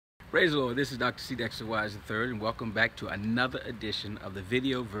Praise the Lord, this is Dr. C. Dexter Wise III, and welcome back to another edition of the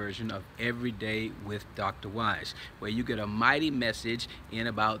video version of Every Day with Dr. Wise, where you get a mighty message in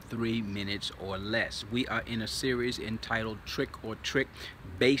about 3 minutes or less. We are in a series entitled Trick or Trick,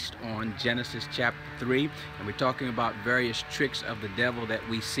 based on Genesis chapter 3, and we're talking about various tricks of the devil that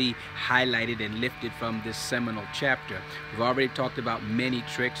we see highlighted and lifted from this seminal chapter. We've already talked about many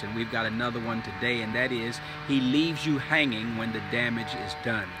tricks, and we've got another one today, and that is he leaves you hanging when the damage is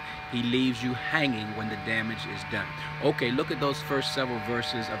done. He leaves you hanging when the damage is done. Okay, look at those first several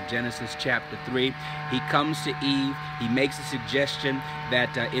verses of Genesis chapter 3. He comes to Eve. He makes a suggestion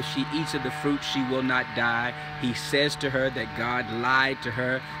that if she eats of the fruit, she will not die. He says to her that God lied to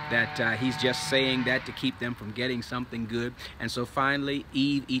her, that he's just saying that to keep them from getting something good. And so finally,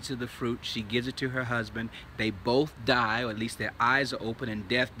 Eve eats of the fruit. She gives it to her husband. They both die, or at least their eyes are open, and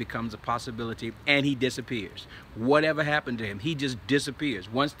death becomes a possibility, and he disappears. Whatever happened to him, he just disappears.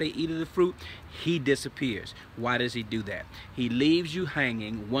 Once they eat of the fruit, he disappears. Why does he do that? He leaves you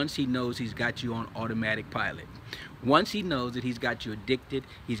hanging once he knows he's got you on automatic pilot. Once he knows that he's got you addicted,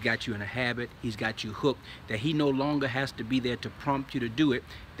 he's got you in a habit, he's got you hooked, that he no longer has to be there to prompt you to do it,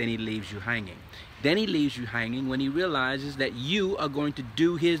 then he leaves you hanging. Then he leaves you hanging when he realizes that you are going to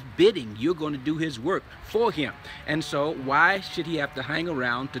do his bidding. You're going to do his work for him. And so why should he have to hang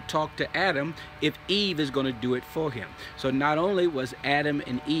around to talk to Adam if Eve is going to do it for him? So not only was Adam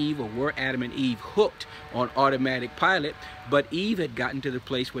and Eve, or were Adam and Eve, hooked on automatic pilot, but Eve had gotten to the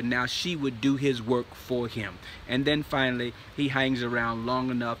place where now she would do his work for him. And then finally, he hangs around long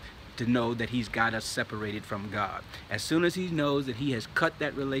enough to know that he's got us separated from God. As soon as he knows that he has cut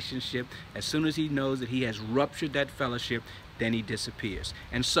that relationship, as soon as he knows that he has ruptured that fellowship, then he disappears.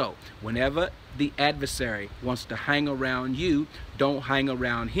 And so, whenever the adversary wants to hang around you, don't hang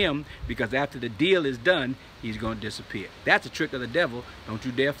around him, because after the deal is done, he's going to disappear. That's a trick of the devil. Don't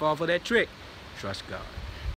you dare fall for that trick. Trust God.